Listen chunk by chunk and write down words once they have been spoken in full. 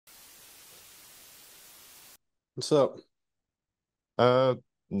What's up? Uh,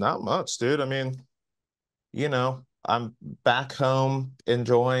 Not much, dude. I mean, I'm back home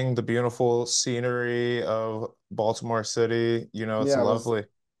enjoying the beautiful scenery of Baltimore City. It's Yeah, lovely.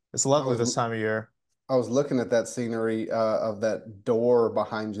 It's I lovely was this time of year. I was looking at that scenery of that door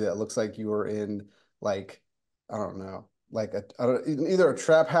behind you that looks like you were in like I don't know, like either a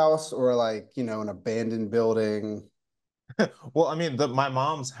trap house or like, an abandoned building. Well, I mean, my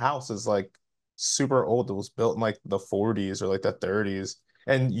mom's house is like super old. It was built in like the 40s or like the 30s.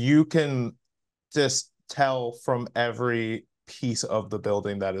 And you can just tell from every piece of the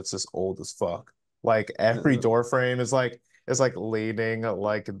building that it's just old as fuck. Like every Uh, door frame is like leaning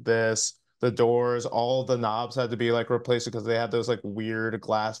like this. The doors, all the knobs had to be like replaced because they had those like weird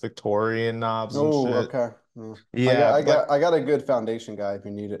glass Victorian knobs and oh, shit. okay. Yeah. I got Yeah, I like got I got a good foundation guy if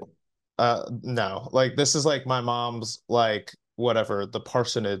you need it. no. Like this is like my mom's like whatever, the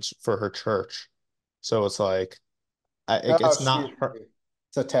parsonage for her church. So it's like Oh, it's not her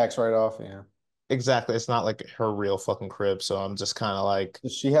it's a tax write-off, yeah. exactly. It's not like her real fucking crib. So I'm just kind of like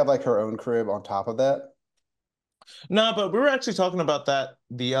Does she have like her own crib on top of that? no, but we were actually talking about that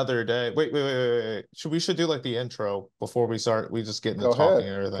the other day. Wait. We should do like the intro before we start. We just get into Go talking ahead.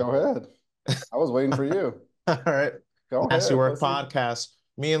 and everything. Go ahead. I was waiting for you. All right. Go Nasty ahead, Work pussy. Podcast.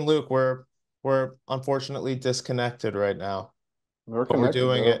 Me and Luke, we're unfortunately disconnected right now, We're but we're connected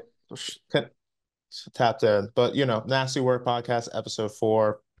doing though. it. Con- Tapped in. But Nasty Work Podcast, episode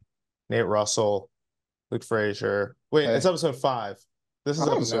 4. Nate Russell, Luke Frazier. Wait, it's Hey. episode 5. This I is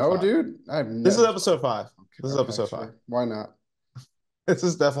don't episode know, 5. dude. I've This is never. episode 5. Okay, This is okay, episode 5. sure. Why not? This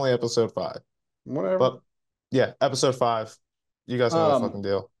is definitely episode 5. Whatever. But yeah, episode 5. You guys know the fucking Um,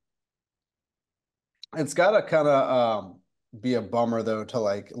 deal. it's gotta kind of be a bummer though to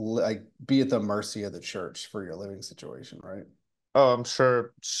like be at the mercy of the church for your living situation, right? Oh, I'm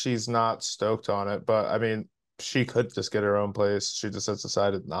sure she's not stoked on it, but I mean, she could just get her own place. She just has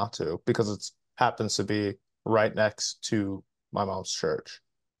decided not to because it's happens to be right next to my mom's church.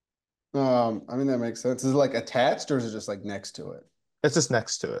 I mean that makes sense. Is it like attached or is it just like next to it? It's just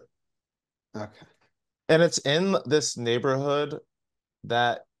next to it. Okay. And it's in this neighborhood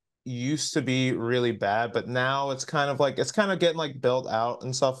that used to be really bad, but now it's kind of getting like built out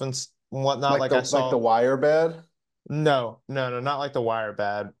and stuff and whatnot. Like Like the I like the saw, wire bed? no, not like the wire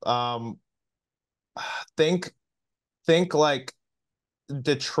bad. Think think like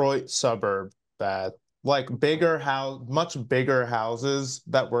Detroit suburb bad. Like much bigger houses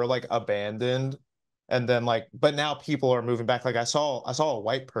that were like abandoned. And then like, but now people are moving back. Like I saw a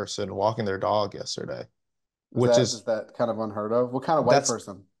white person walking their dog yesterday, Is which that is is that kind of unheard of? What kind of white that's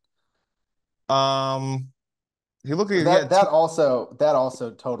person? um he looked Because like he that had that also that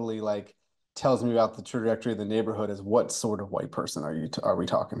also totally like tells me about the trajectory of the neighborhood is what sort of white person are we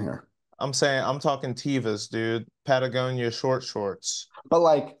talking here? I'm saying I'm talking Tevas, dude. Patagonia short shorts. But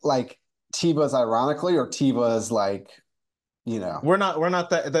like Tiba's ironically or Tiba's like, you know. We're not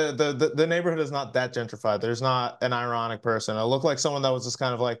that the neighborhood is not that gentrified. There's not an ironic person. It looked like someone that was just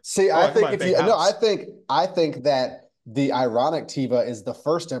kind of like, See, oh, I I can think buy a if big you no, I house. think I think that the ironic Tiba is the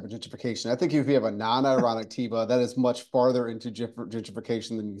first step of gentrification. I think if you have a non-ironic Tiba, that is much farther into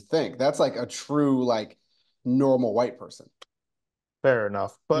gentrification than you think. That's like a true like normal white person. Fair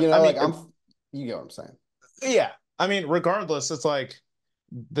enough. You But I know, mean, like you get what I'm saying. yeah. I mean, regardless, it's like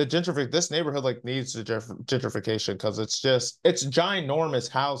this neighborhood like needs the gentrification because it's ginormous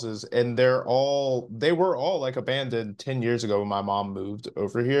houses and they were all like abandoned 10 years ago when my mom moved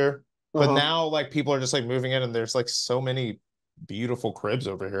over here. But Uh-huh. now like people are just like moving in and there's like so many beautiful cribs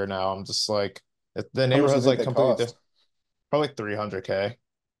over here now. I'm just like the How much do you neighborhood's think like they completely cost? different. Probably like 300K,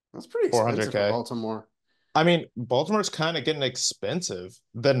 That's pretty expensive for 400K. Baltimore. I mean, Baltimore's kind of getting expensive.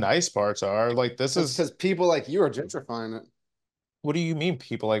 The nice parts are like this That's is because people like you are gentrifying what do you mean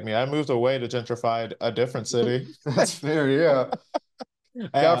people like me? I moved away to gentrify a different it. city. That's fair, yeah.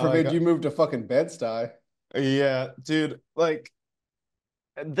 God Yeah, like forbid you move to fucking Bed-Stuy. yeah, dude, like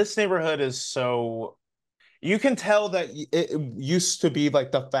this neighborhood is so you can tell that it used to be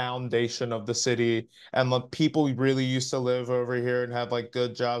like the foundation of the city and like people really used to live over here and have like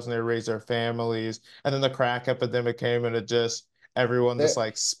good jobs and they raised their families. And then the crack epidemic came and it just everyone just They,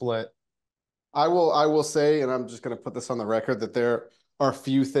 like split. I will say, and I'm just going to put this on the record, that there are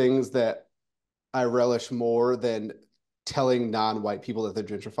few things that I relish more than telling non-white people that they're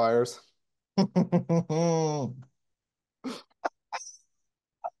gentrifiers.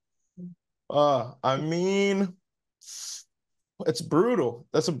 I mean, it's brutal.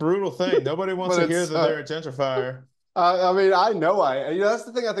 That's a brutal thing. Nobody wants But to hear it's that they're a gentrifier. I mean, I know that's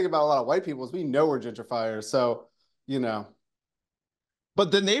the thing I think about a lot of white people is we know we're gentrifiers. So, you know,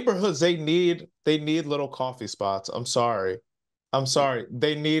 But the neighborhoods they need little coffee spots. I'm sorry. I'm sorry.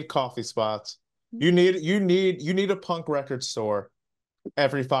 They need coffee spots. You need a punk record store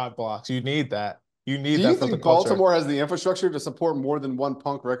every 5 blocks. You need that. You Do need you that for the think culture. Baltimore has the infrastructure to support more than one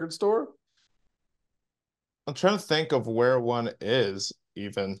punk record store? I'm trying to think of where one is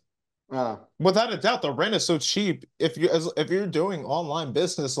even. Uh, Without a doubt, the rent is so cheap. If you're doing online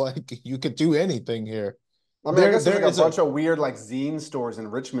business, like you could do anything here. I mean, I There guess there's there like a is a bunch of weird like zine stores in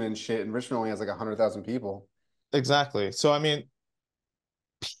Richmond and shit, and Richmond only has like 100,000 people. exactly. So I mean,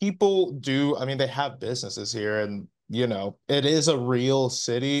 people do, I mean, they have businesses here and it is a real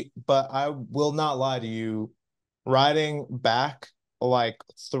city, but I will not lie to you, riding back like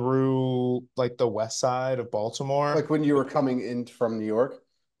through like the west side of Baltimore. Like when you were coming in from New York.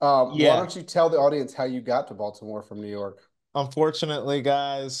 Why Yeah, don't you tell the audience how you got to Baltimore from New York? unfortunately,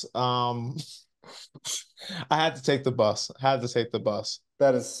 guys, I had to take the bus. I had to take the bus.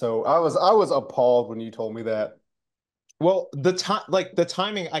 That is so. I was appalled when you told me that. Well, the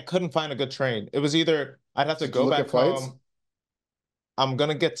timing, I couldn't find a good train. It was either I'd have to Did you go look at back flights? home. I'm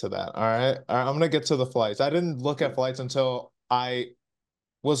gonna get to that. All right. All right. I'm gonna get to the flights. I didn't look at flights until I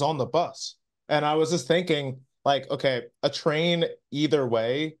was on the bus. And I was just thinking, like, okay, a train either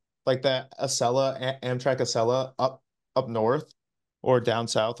way, like that Amtrak Acela up north or down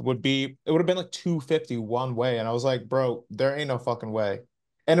south it would have been like 250 one way. And I was like, bro, there ain't no fucking way.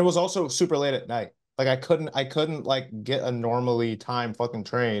 And it was also super late at night. Like I couldn't like get a normally timed fucking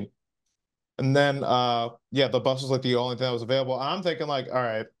train. And then yeah, the bus was like the only thing that was available. I'm thinking like, all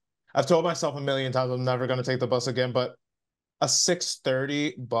right, I've told myself a million times I'm never gonna take the bus again, but a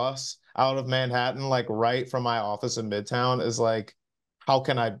 6:30 bus out of Manhattan, like right from my office in Midtown, is like, how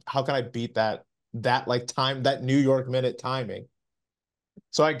can I beat that like time that New York minute timing?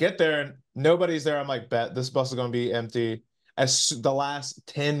 So I get there and nobody's there. I'm like, bet this bus is gonna be empty. As the last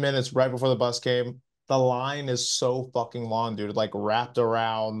 10 minutes right before the bus came, the line is so fucking long, dude. Like wrapped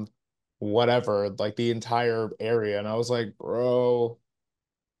around whatever, like the entire area. And I was like, bro,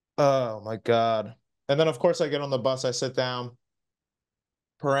 oh my God. And then of course I get on the bus, I sit down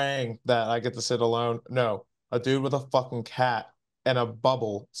praying that I get to sit alone. No, a dude with a fucking cat and a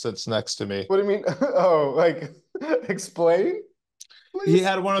bubble sits next to me. What do you mean? Oh, like explain, He please,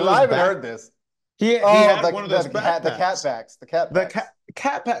 had one of because I those haven't back. heard this. He Oh, had one of those the cat backpacks. backs, the cat The backs.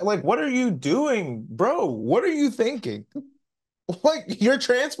 cat pack. Like, what are you doing, bro? What are you thinking? Like, you're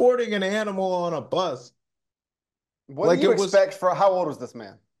transporting an animal on a bus. What do Like, you it was. expect for how old was this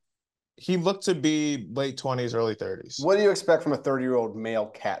man? He looked to be late 20s, early 30s. What do you expect from a 30-year-old male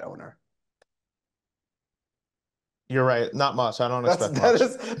cat owner? You're right. Not much. I don't That's expect that much.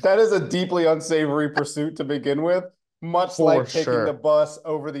 is that is a deeply unsavory pursuit to begin with, much For like taking the sure. bus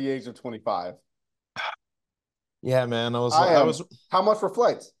over the age of 25. Yeah, man. I was I like, I am. was How much for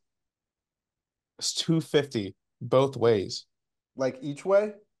flights? it's 250 both ways. Like each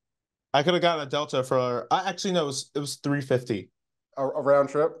way? I could have gotten a Delta for I actually no, it was 350 A round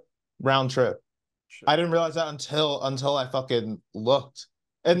trip? round trip. I Shit. didn't realize that until I fucking looked.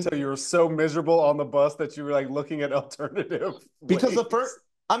 And Until you were so miserable on the bus that you were like looking at alternative because the first ways.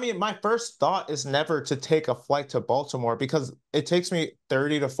 I mean, my first thought is never to take a flight to Baltimore because it takes me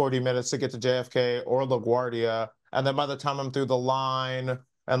 30 to 40 minutes to get to JFK or LaGuardia. And then by the time I'm through the line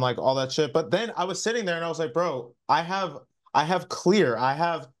and like all that shit. But then I was sitting there and I was like, bro, I have clear. I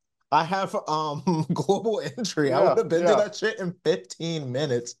have global entry. I would Yeah, have been to yeah, that shit in 15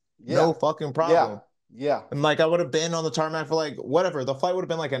 minutes. yeah, No fucking yeah, problem. yeah. And like I would have been on the tarmac for like whatever. The flight would have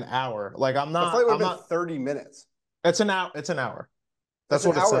been like an hour. Like I'm The not flight would I'm have been not 30 minutes. it's an hour. It's an hour. It's That's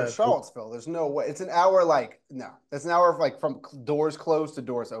an what it hour to said. Charlottesville. There's no way. It's an hour like no. It's an hour of like from doors closed to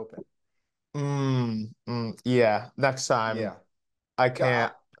doors open. Yeah. Next time Yeah. I God.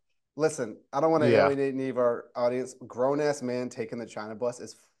 can't. Listen, I don't want to Yeah. alienate any of our audience. Grown ass man taking the China bus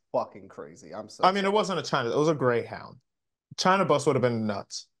is fucking crazy. I'm so I mean, it sorry. wasn't a China. It was a Greyhound. China bus would have been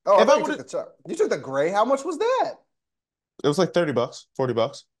nuts. Oh, I If thought I you would took have, the you took the gray. How much was that? it was like $30,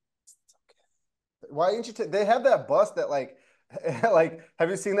 $40. Why didn't you take? They have that bus that like, like, have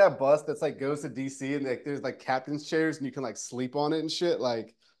you seen that bus that's like goes to DC and like there's like captain's chairs and you can like sleep on it and shit.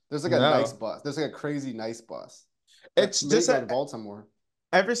 Like, there's like a nice No. bus. There's like a crazy nice bus that It's may just go to Baltimore.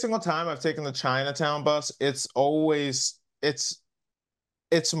 every single time I've taken the Chinatown bus, it's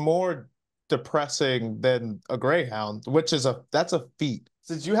more depressing than a Greyhound, which is that's a feat.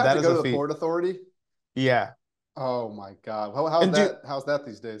 So did you have That to is go a to the feat. Port Authority? Yeah. Oh my God. How's And dude, that? How's that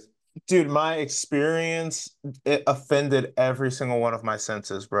these days? dude, my experience, it offended every single one of my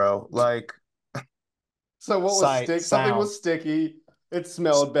senses, bro. Like So what was sight, stick? Something sound. was sticky. It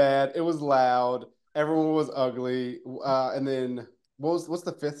smelled bad. It was loud. Everyone was ugly. And then what's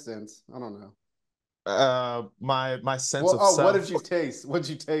the fifth sense? I don't know. My sense Well, of oh, what did self. you taste? What did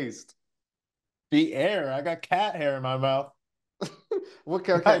you taste? The air. I got cat hair in my mouth. What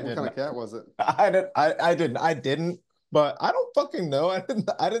kind of I cat? What kind didn't. of cat was it? I didn't. But I don't fucking know.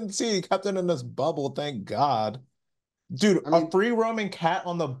 I didn't see he kept it in this bubble, thank God. Dude, I a mean, free roaming cat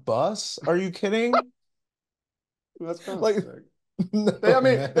on the bus? Are you kidding? that's kind of Like, sick. I no,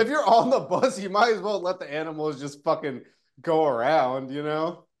 mean, man. if you're on the bus, you might as well let the animals just fucking go around, you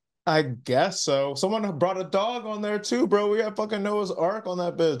know? I guess so. Someone brought a dog on there too, bro. We got fucking Noah's Ark on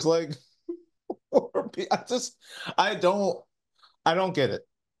that bitch. Like, I just, I don't, I don't get it.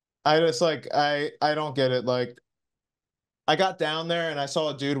 I just like, I don't get it. Like, I got down there and I saw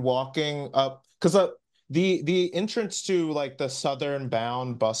a dude walking up because the entrance to like the southern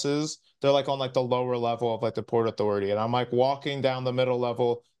bound buses, they're like on like the lower level of like the Port Authority. And I'm like walking down the middle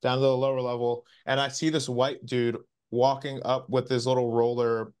level, down to the lower level, and I see this white dude walking up with his little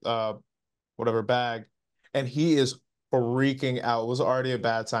roller whatever bag, and he is freaking out. It was already a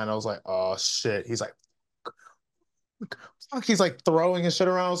bad sign. I was like, oh shit. He's like, fuck. He's like throwing his shit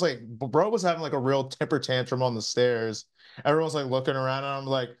around. I was like, bro was having like a real temper tantrum on the stairs. Everyone's like looking around, and I'm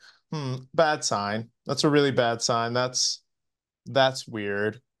like, bad sign. That's a really bad sign. That's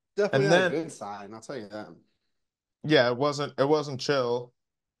weird. Definitely And not a then good sign, I'll tell you that. yeah, it wasn't chill.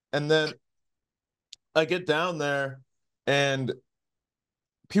 And then I get down there and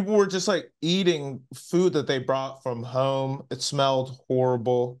people were just like eating food that they brought from home. It smelled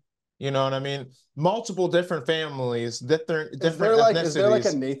horrible. You know what I mean? Multiple different families, different Is there like a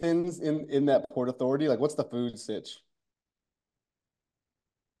ethnicities. Nathan's in that Port Authority? Like, what's the food sitch?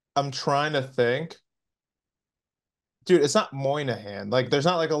 I'm trying to think. Dude, it's not Moynihan. Like, there's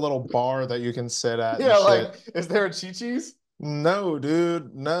not like a little bar that you can sit at and Yeah, shit. like, is there a Chi-Chi's? No,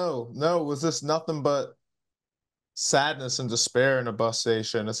 dude. No, no. Was this nothing but sadness and despair in a bus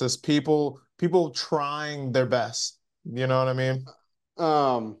station? It's just people trying their best. You know what I mean?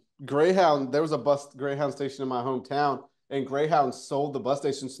 Greyhound. There was a bus Greyhound station in my hometown, and Greyhound sold the bus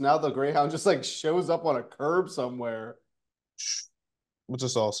station. So now the Greyhound just like shows up on a curb somewhere. Which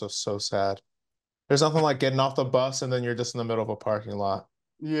is also so sad. There's nothing like getting off the bus and then you're just in the middle of a parking lot.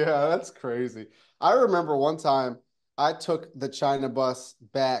 Yeah, that's crazy. I remember one time I took the China bus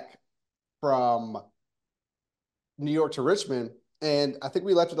back from New York to Richmond, and I think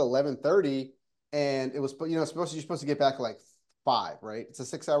we left at 11:30, and it was you're supposed to get back at like 5, right? It's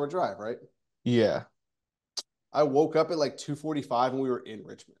a 6-hour drive, right? Yeah. I woke up at like 2:45 and we were in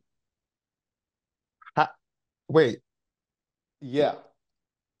Richmond. Ha- Wait, Yeah.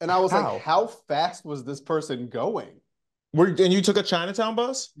 And I was like, how? how fast was this person going? And you took a Chinatown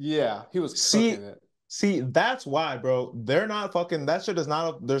bus? Yeah, he was cooking See, it. that's why, bro. They're not fucking, that shit is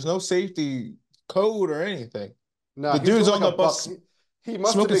not, there's no safety code or anything. No, The he was dude's going like on a the buck. bus He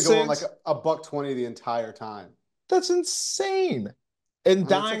must have smoking been going like cigs. a buck 20 the entire time. That's insane. And I mean, it's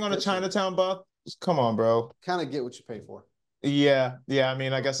dying on a efficient. Chinatown bus? Come on, bro. Kind of get what you pay for. Yeah, yeah. I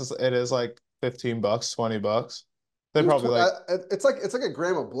mean, I guess it is like 15 bucks, 20 bucks. They It was probably like, it's like a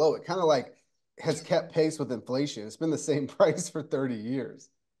gram of blow. It kind of like has kept pace with inflation. It's been the same price for 30 years.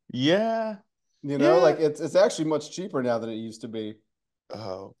 yeah, You know, like yeah. it's actually much cheaper now than it used to be.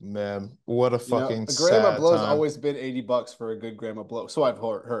 Oh man, what a You know, fucking a gram of sad blow has time. always been $80 for a good gram of blow. So I've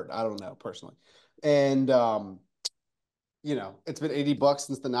heard. I don't know personally. And it's been $80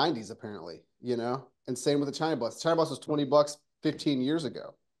 since the 90s, apparently, And same with the China bus. The China bus was $20 15 years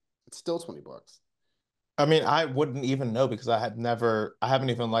ago. It's still $20. I mean, I wouldn't even know because I haven't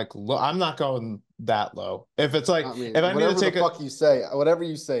even like, I'm not going that low. If it's like, I mean, if I need to whatever the take a, fuck you say, whatever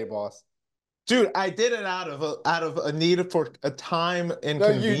you say, boss. dude, I did it out of a need for a time and No,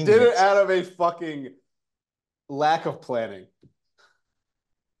 you did it convenience. out of a fucking lack of planning.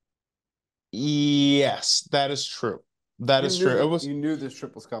 Yes, that is true. That is true. It was, You knew this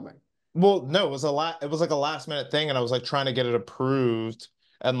trip was coming. well, no, it was like a last minute thing, and I was like trying to get it approved,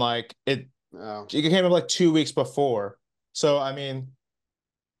 and like Oh, it came up like 2 weeks before. So I mean,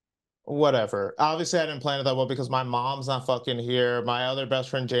 whatever. Obviously, I didn't plan it that well because my mom's not fucking here. My other best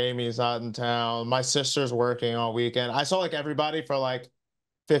friend Jamie's not in town. My sister's working all weekend. I saw like everybody for like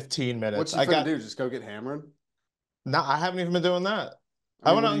 15 what minutes. you I finna got do? Just go get hammered? no, I haven't even been doing that.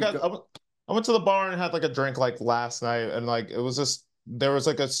 I I mean, went what out do and you got go? I went to the bar and had like a drink like last night, and like it was just there was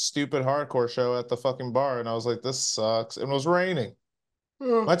like a stupid hardcore show at the fucking bar, and I was like, this sucks. And it was raining.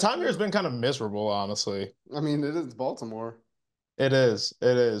 My time here has been kind of miserable, honestly. I mean, it is Baltimore. It is.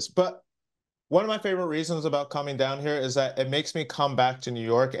 It is. But one of my favorite reasons about coming down here is that it makes me come back to New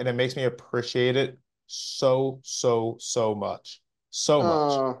York and it makes me appreciate it so, so, so much. So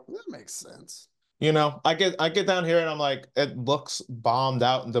much. That makes sense. I get down here and I'm like, it looks bombed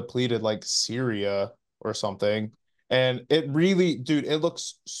out and depleted like Syria or something. And it really, dude, it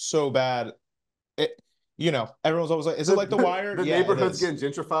looks so bad. It, everyone's always like, is it like The Wire? The Yeah, it neighborhood's is. getting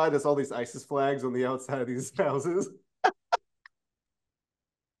gentrified. There's all these ISIS flags on the outside of these houses.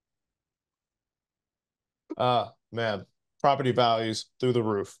 Man, property values through the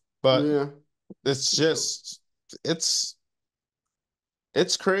roof. But Yeah. it's just, it's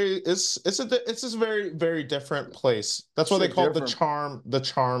it's crazy. It's just a very, very different place. That's why they Shit call it different. the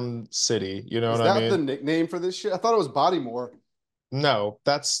charm city. You know Is what I that the mean? nickname for this shit? I thought it was Bodymore. No,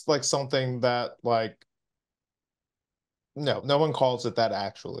 that's like something that like no one calls it that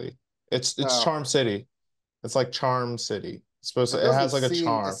actually. It's Oh, Charm City. It's like Charm City. that It doesn't has like a seem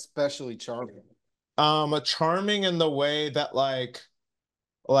charm. especially charming. Charming in the way that like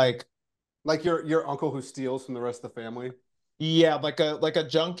Like your uncle who steals from the rest of the family. yeah, like a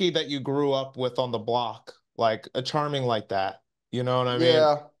junkie that you grew up with on the block. Like a charming like that. You know what I mean?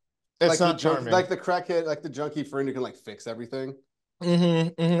 Yeah. It's Like the not junkie, charming. like the crackhead, like the junkie friend who can like fix everything.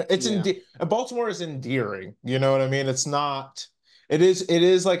 It's Yeah. Baltimore is endearing. You know what I mean? It's not. It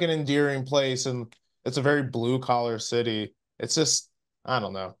is like an endearing place, and it's a very blue collar city. It's just I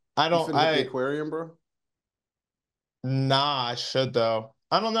don't know. I You don't. finna hit the I aquarium, bro? Nah. I should though.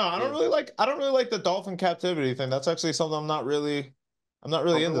 I don't know. I don't Yeah. really like. I don't really like the dolphin captivity thing. That's actually something I'm not really. I'm not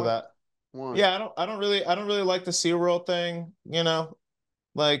really Fucking into with? that. Why? Yeah. I don't really like the SeaWorld thing.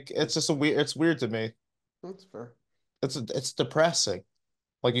 Like it's just a weird. It's weird to me. That's fair. It's depressing.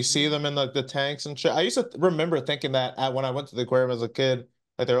 Like you see Yeah. them in the tanks and shit. I used to remember thinking that when I went to the aquarium as a kid,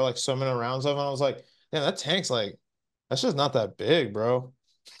 like they were like swimming around stuff, and I was like, "Damn, that tank's like that's just not that big, bro.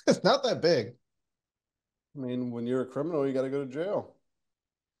 It's not that big." I mean, when you're a criminal, you got to go to jail.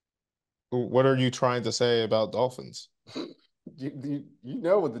 What are you trying to say about dolphins? You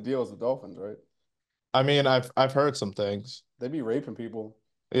know what the deal is with dolphins, right? I mean, I've heard some things. They be raping people.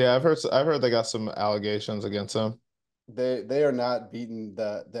 Yeah, I've heard they got some allegations against them. They are not beating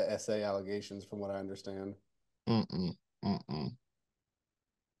the SA allegations, from what I understand. Mm-mm, mm-mm.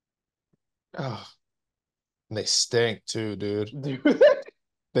 Oh, and they stink too, dude. Dude,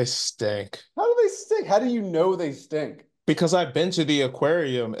 They stink. how do they stink? How do you know they stink? Because I've been to the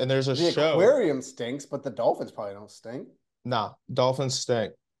aquarium and there's a The show. aquarium stinks, but the dolphins probably don't stink. Nah, dolphins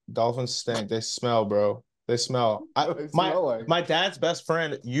stink. Dolphins stink. They smell, bro. They smell. What do they smell like? My dad's best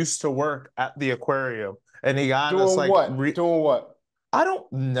friend used to work at the aquarium, and he got us Doing like what? Doing what? I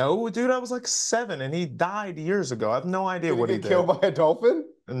don't know, dude. I was like 7, and he died years ago. I have no idea Did he what he get killed did. by a dolphin?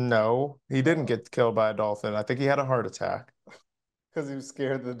 No, he didn't Oh, get killed by a dolphin. I think he had a heart attack because he was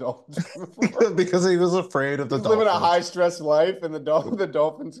scared of the dolphins before. because he was afraid of the He's living a high dolphins. stress life, and the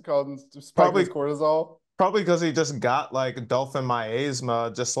dolphins causing spiking his Probably cortisol. Probably because he just got like dolphin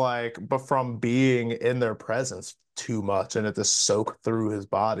miasma, just like, but from being in their presence too much, and it just soaked through his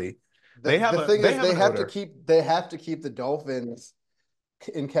body. The thing They is, have an odor. they have to keep the dolphins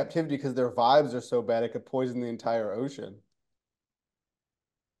in captivity because their vibes are so bad it could poison the entire ocean.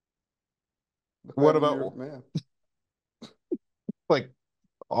 I What mean, you're about man. like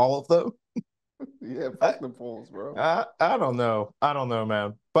all of them? Yeah, I, fuck the fools, bro. I don't know. I don't know,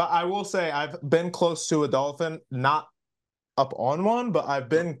 man. But I will say I've been close to a dolphin, not up on one, but I've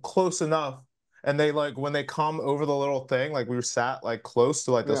been close enough. And they like when they come over the little thing, like we were sat like close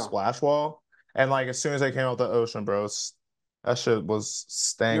to like the Yeah, splash wall, and like as soon as they came out the ocean, bro, that shit was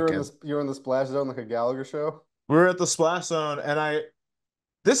stanking. you're in the splash zone like a Gallagher show. We were at the splash zone, and I'm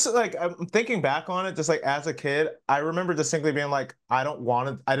thinking back on it, just like as a kid, I remember distinctly being like, I didn't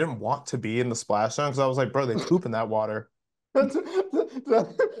want to be in the splash zone because I was like, bro, they poop in that water. The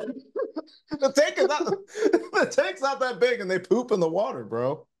tank is not the tank's not that big, and they poop in the water,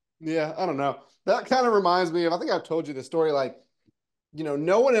 bro. Yeah, I don't know. That kind of reminds me of, I think I've told you the story. Like,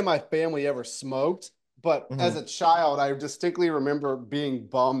 no one in my family ever smoked, but as Hmm. a child, I distinctly remember being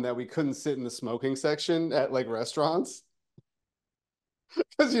bummed that we couldn't sit in the smoking section at like restaurants.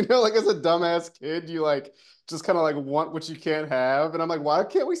 Because like as a dumbass kid, you like just kind of like want what you can't have. And I'm like, why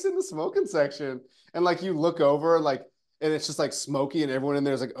can't we sit in the smoking section? And like you look over, like, and it's just like smoky and everyone in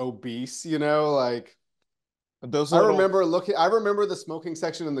there is like obese, like Those little I remember the smoking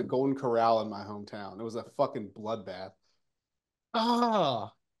section in the Golden Corral in my hometown. It was a fucking bloodbath.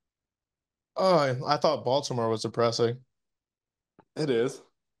 ah oh, I thought Baltimore was depressing. It is.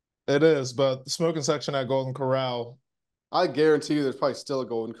 It is, but the smoking section at Golden Corral, I guarantee you there's probably still a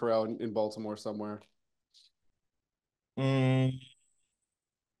Golden Corral in Baltimore somewhere. mm,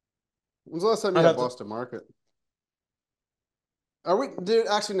 When's the last time you I'd had have to. Boston Market? Are we, dude?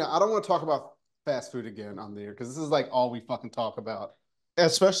 Actually, no. I don't want to talk about fast food again on there because this is like all we fucking talk about.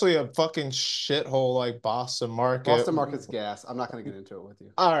 especially a fucking shithole like Boston Market. Boston Market's gas. I'm not gonna get into it with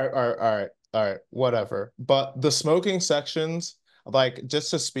you. All right, all right, all right, all right, whatever. But the smoking sections, like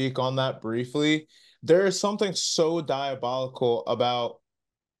just to speak on that briefly, there is something so diabolical about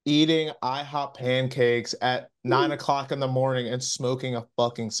eating IHOP pancakes at 9 o'clock in the morning and smoking a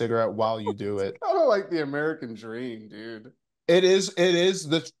fucking cigarette while you do it. Kind of like the American dream, dude. It is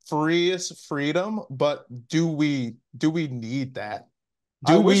the freest freedom, but do we need that?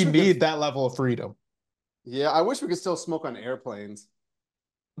 I Do we wish we could. need that level of freedom? Yeah, I wish we could still smoke on airplanes.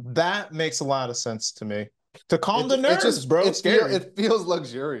 That makes a lot of sense to me. To calm the It nerves, just bro. It's scary. it feels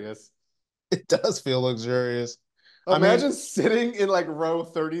luxurious. It does feel luxurious. I mean, Imagine sitting in like row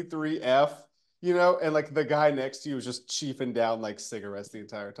 33F, and like the guy next to you is just chiefing down like cigarettes the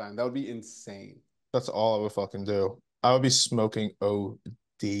entire time. That would be insane. that's all I would fucking do. I would be smoking OD.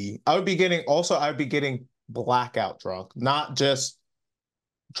 I would be getting blackout drunk, not just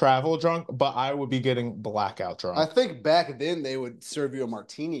travel drunk, but I would be getting blackout I drunk. think back then they would serve you a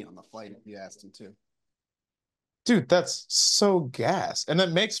martini on the flight if you asked them to. Dude, that's so gas. And it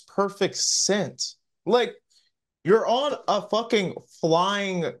makes perfect sense. Like, you're on a fucking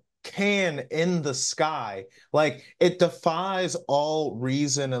flying can in the sky. Like, it defies all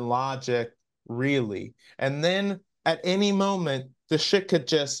reason and logic, really. And then at any moment, the shit could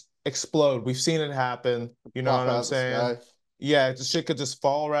just explode. We've seen it happen. You know Plop what I'm out of the saying? sky. Yeah, the shit could just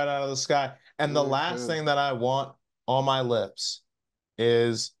fall right out of the sky. And the Yeah, it last could. thing that I want on my lips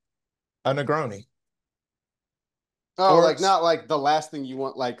is a Negroni. Oh, Or like not like the last thing you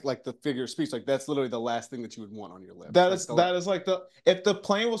want, like the figure of speech. Like that's literally the last thing that you would want on your lips. that Like is that is like the if the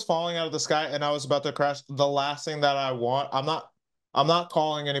plane was falling out of the sky and I was about to crash, the last thing that I want, I'm not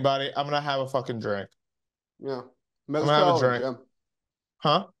calling anybody. I'm gonna have a fucking drink. yeah, I'm gonna have a mezcal or drink. gin,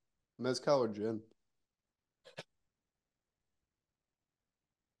 Huh? mezcal or gin.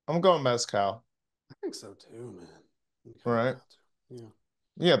 I'm going mezcal, I think so too, man. You kind of right? have to. Yeah,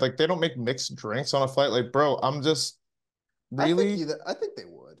 Yeah, like they don't make mixed drinks on a flight. Like, bro, I'm just really. I think they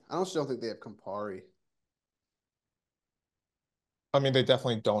would. I don't think they have Campari. I mean, they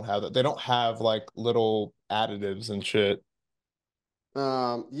definitely don't have that. They don't have like little additives and shit.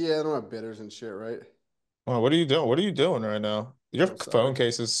 Yeah, I don't have bitters and shit, right? Oh, what are you doing? What are you doing right now? Your I'm phone sorry.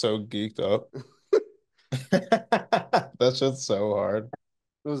 case is so geeked up. That's just so hard.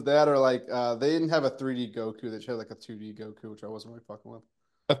 It was that or like they didn't have a 3D Goku. They had like a 2D Goku, which I wasn't really fucking with.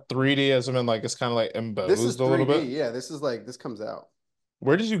 A 3D as in like it's kind of like This is embossed a little bit. 3D. Yeah, this is like this comes out.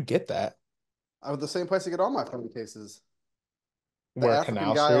 Where did you get that? I was the same place to get all my phone cases. The Where African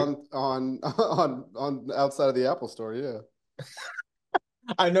Canal guy Street? on outside of the Apple store. Yeah,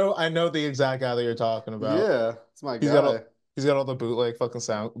 I know the exact guy that you're talking about. yeah, it's my He's got guy. all he's got all the bootleg fucking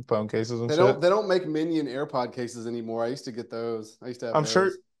sound phone cases and They shit. don't make Minion AirPod cases anymore. I used to get those. I used to have I'm sure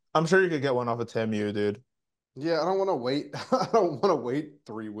those. I'm sure you could get one off of Temu, dude. Yeah, I don't want to wait. I don't want to wait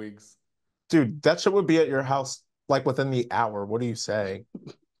 3 weeks. Dude, that shit would be at your house like within the hour. What are you saying?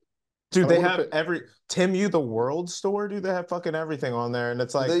 I Dude, don't they want to have pay. every Temu the World store, dude. They have fucking everything on there, and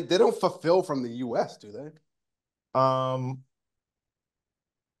it's like, They don't fulfill from the U.S., do they? um,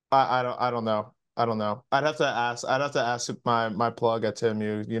 I don't know. I don't know. I'd have to ask my plug at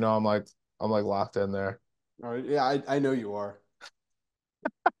Temu. You know, I'm like locked in there. All right. Yeah, I know you are.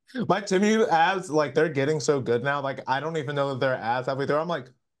 My Temu ads, like they're getting so good now. Like I don't even know that they're ads halfway through. I'm like,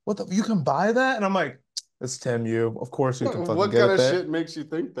 what the you can buy that? And I'm like, it's Temu. Of course you can fucking What get kind it of there. shit makes you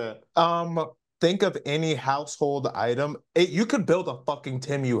think that? Think of any household item. You could build a fucking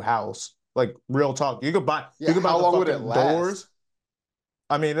Temu house. Like real talk. Yeah, You could buy how the long would it fucking last? doors.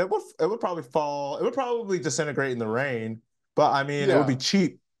 I mean, it would probably fall. It would probably disintegrate in the rain. But I mean, it would be Yeah,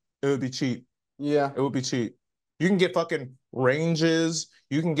 cheap. It would be cheap. yeah, It would be cheap. You can get fucking ranges.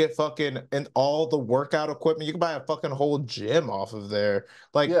 You can get fucking and all the workout equipment. You can buy a fucking whole gym off of there.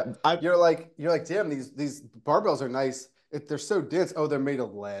 Like yeah. I, Damn, these barbells are nice. If they're so dense, oh, they're made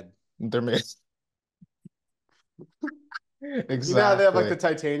of lead. they're made You know how they have like the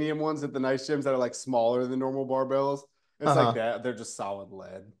exactly. titanium ones at the nice gyms that are like smaller than normal barbells? It's like Uh-huh. that. They're just solid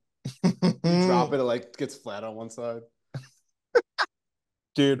lead. You drop it, it like gets flat on one side.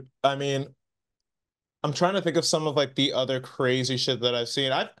 Dude, I mean, I'm trying to think of some of like the other crazy shit that I've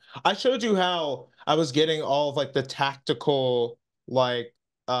seen. I showed you how I was getting all of like the tactical like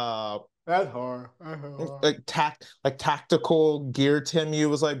uh That's hard. That's hard. tactical gear. Tim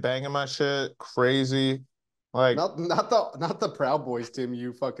was like banging my shit crazy. Like Not the Proud Boys team,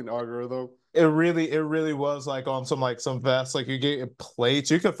 you fucking aggro though. it really was like on some vests. Like you get plates.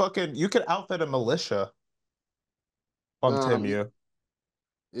 You could outfit a militia on Um, Timu.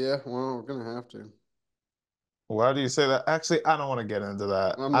 yeah, well, we're gonna have to. Why do you say that? Actually, I don't want to get into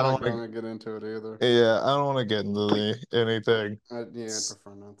that. I'm I don't not want gonna get into it either. to. Yeah, I don't want to get into anything. Yeah, I'd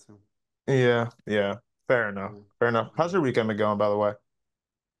prefer not to. Yeah, yeah. Fair enough. Yeah, Fair enough. How's yeah. your weekend been going, by the way?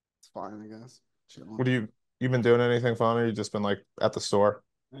 It's fine, I guess. What Chilling. do you been doing anything fun or you just been like at the store?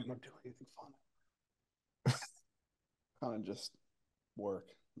 I didn't do anything fun. Kind of just work,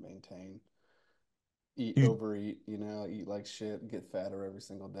 maintain, eat, You overeat, eat like shit, get fatter every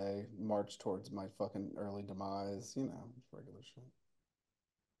single day, march towards my fucking early demise, regular shit.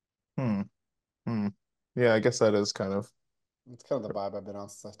 hmm, hmm. Yeah, I guess that is kind of It's kind of the vibe I've been on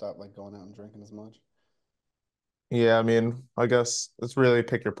since I stopped like going out and drinking as much. yeah, I mean, I guess it's really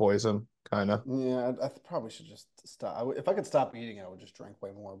pick your poison, kind of. Yeah, I probably should just stop. If I could stop eating, I would just drink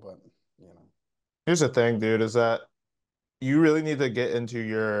way more, but you know. Here's the thing, dude, is that you really need to get into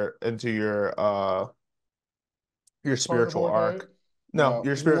your spiritual Carnivore diet? arc. No, No,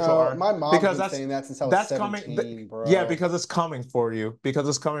 your spiritual no, arc. my mom's Because been saying that since I was that's coming 17, yeah, bro. because it's coming for you. Because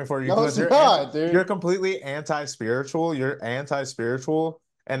it's coming for you. No, it's Because not, you're dude. completely anti-spiritual. You're anti-spiritual.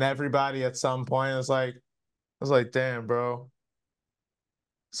 And everybody at some point is like, damn, bro,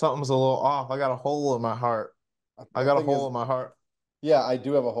 something's a little off. I got a hole in my heart. I The got a thing hole is, in my heart. yeah, I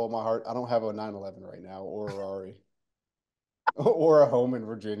do have a hole in my heart. I don't have a 911 right now or a Rari or a home in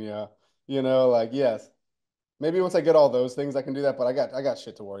Virginia. Like yes, maybe once I get all those things, I can do that. But I got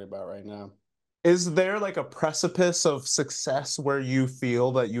shit to worry about right now. Is there like a precipice of success where you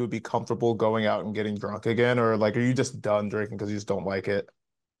feel that you would be comfortable going out and getting drunk again? Or like, are you just done drinking because you just don't like it?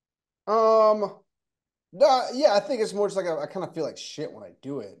 Um, no, yeah, I think it's more just like I kind of feel like shit when I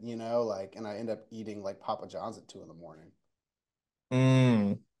do it, like, and I end up eating like Papa John's at 2 in the morning.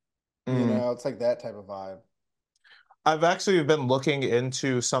 Mm, mm. It's like that type of vibe. I've actually been looking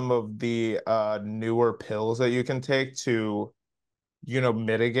into some of the newer pills that you can take to,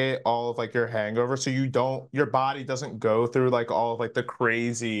 mitigate all of like your hangover so your body doesn't go through like all of like the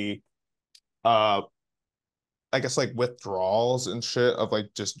crazy uh I guess like withdrawals and shit of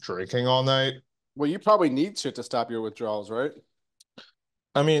like just drinking all night. Well, you probably need shit to stop your withdrawals, right?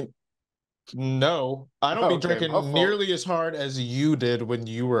 I mean, no, I don't be Okay, my drinking fault. nearly as hard as you did when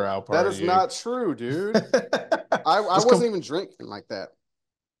you were out That is partying. not true, dude. I Just wasn't even drinking like that.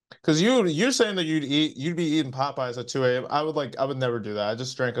 because you're saying that you'd be eating Popeyes at 2 a.m. I would never do that. I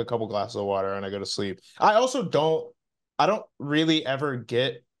just drank a couple glasses of water and I go to sleep. I don't really ever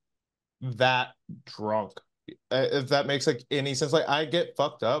get that drunk. If that makes like any sense. Like I get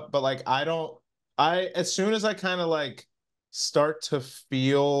fucked up, but like I don't I as soon as I kind of like start to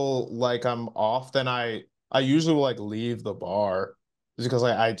feel like I'm off, then I usually will like leave the bar just because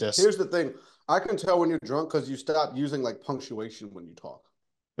like I just Here's the thing. I can tell when you're drunk because you stop using like punctuation when you talk.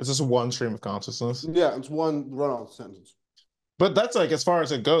 it's just one stream of consciousness. Yeah, it's one run-on sentence. But that's like as far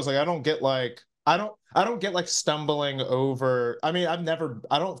as it goes. Like I don't get like stumbling over. I mean, I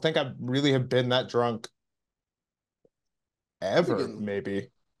don't think I really have been that drunk I be ever, getting. maybe.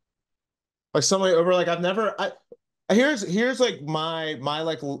 Like somebody over like I've never I here's like my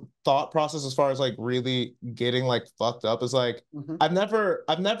like thought process as far as like really getting like fucked up is like Mhm. I've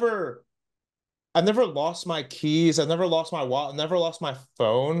never lost my keys, I've never lost my wallet, I've never lost my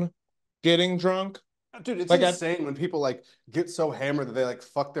phone getting drunk. Dude, it's Like I insane when people like get so hammered that they like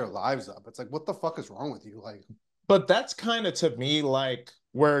fuck their lives up. It's like, what the fuck is wrong with you? Like, but that's kind of to me like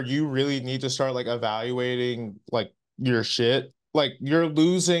where you really need to start like evaluating like your shit. Like you're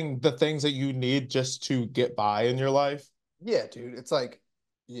losing the things that you need just to get by in your life. yeah, dude, it's like,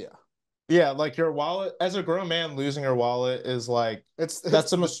 yeah, Yeah, like your wallet as a grown man losing your wallet is like it's that's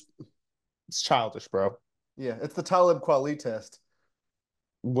the the most it's childish, bro. yeah, it's the Talib Kweli test.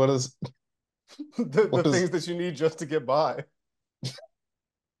 What is The what is things that you need just to get by.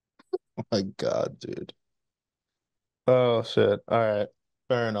 oh my God, dude. Oh shit. All right.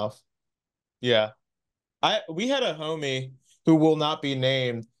 Fair enough. Yeah. I we had a homie who will not be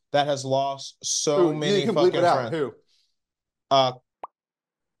named that has lost so Who you many can bleep it fucking out. friends. Who? Uh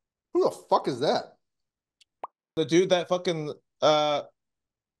Who the fuck is that? the dude that fucking am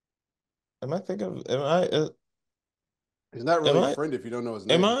I thinking of He's not am really a I friend if you don't know his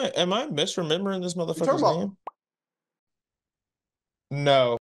name. am I misremembering this You talking motherfucker's about name?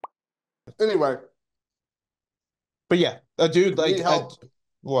 No. anyway? But yeah, a dude If you need like a help,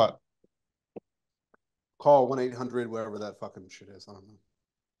 what? call 1-800 whatever that fucking shit is. I don't know.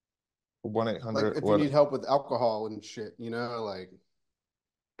 Like 1-800 if you what? need help with alcohol and shit, like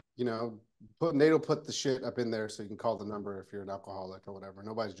put Nate'll put the shit up in there so you can call the number if you're an alcoholic or whatever.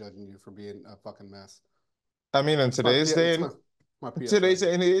 Nobody's judging you for being a fucking mess. I mean, in It's my P. today's day It's and my PSA. today's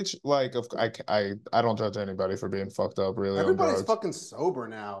day and age, like I don't judge anybody for being fucked up really on Everybody's drugs. fucking sober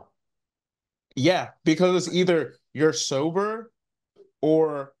now. Yeah, because it's either you're sober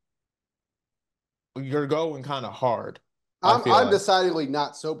or you're going kind of hard, I feel I'm like. decidedly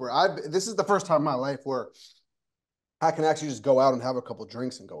not sober. I This is the first time in my life where I can actually just go out and have a couple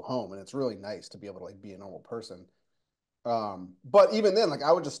drinks and go home, and it's really nice to be able to like be a normal person. But even then, like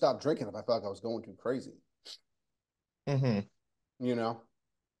I would just stop drinking if I felt like I was going too crazy. Hmm. You know,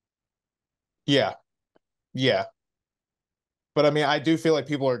 Yeah, yeah. But I mean, I do feel like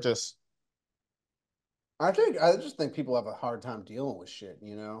people are just I just think people have a hard time dealing with shit.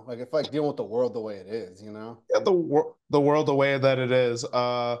 You know, like if like dealing with the world the way it is. You know. yeah, the world the way that it is.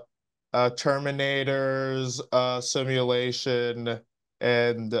 Terminators, simulation,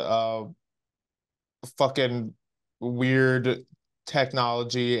 and fucking weird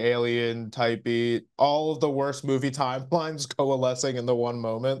technology, alien type beat, all of the worst movie timelines coalescing in the one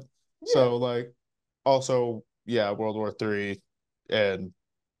moment. Yeah. So like also, yeah, World War III and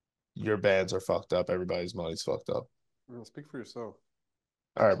your bands are fucked up, everybody's money's fucked up. Well, speak for yourself.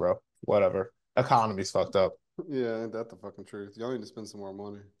 All right, bro. Whatever. Economy's fucked up. Yeah, ain't that the fucking truth? Y'all need to spend some more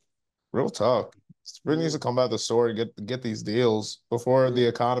money. Real talk. Sprint needs Yeah. to come out of the store and get these deals before the Yeah.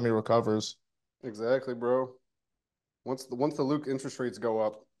 economy recovers. Exactly, bro. Once the Luke interest rates go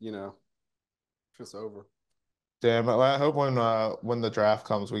up, it's just over. Damn, I hope when the draft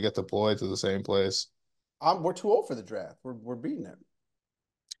comes, we get deployed to the same place. We're too old for the draft. We're beating it.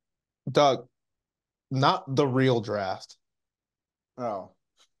 Doug, not the real draft. Oh,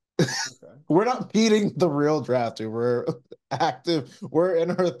 okay. We're not beating the real draft, dude. We're active. We're in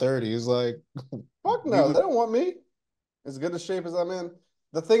our 30s. Like Fuck we no, they would don't want me. As good a shape as I'm in.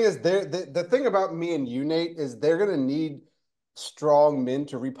 The thing is, the thing about me and you, Nate, is they're gonna need strong men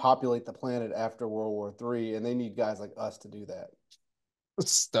to repopulate the planet after World War III, and they need guys like us to do that.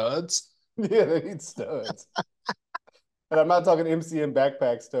 studs. Yeah, they need studs. And I'm not talking MCM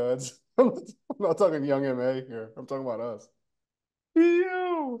backpack studs. I'm not talking young MA here. I'm talking about us.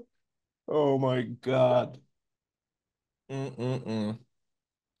 Yo. Oh my God. Mm-mm-mm.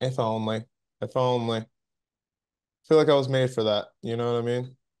 If only. If only. I feel like I was made for that. You know what I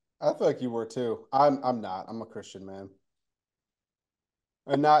mean? I feel like you were too. I'm not. I'm a Christian man.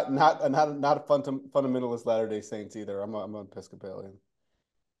 And not a fundamentalist Latter-day Saints either. I'm an Episcopalian.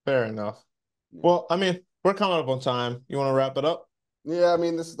 Fair enough. Yeah. Well, I mean, we're coming up on time. You want to wrap it up? Yeah, I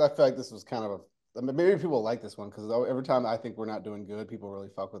mean, I feel like this was kind of I mean, maybe people like this one because every time I think we're not doing good, people really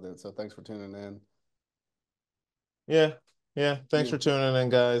fuck with it. So thanks for tuning in. Yeah. Yeah. Thanks Yeah. for tuning in,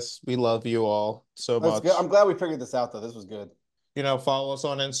 guys. We love you all so That's good. I'm much. glad we figured this out though. This was good. Follow us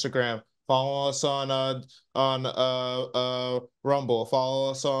on Instagram. Follow us on Rumble.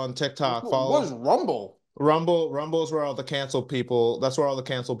 Follow us on TikTok. What is Follow Rumble? Rumble is where all the canceled people. That's where all the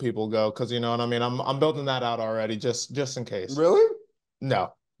canceled people go. Because you know what I mean. I'm building that out already, just in case. Really?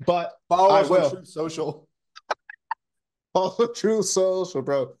 No, but Follow I us on will. Truth Social. Follow True Social,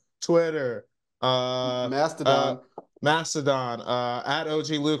 bro. Twitter, uh, uh, Mastodon. Mastodon, at OG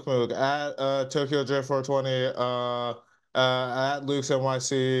Luke Moog, at Tokyo Drift 420, at Luke's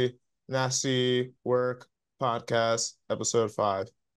NYC Nasty Work Podcast, episode 5.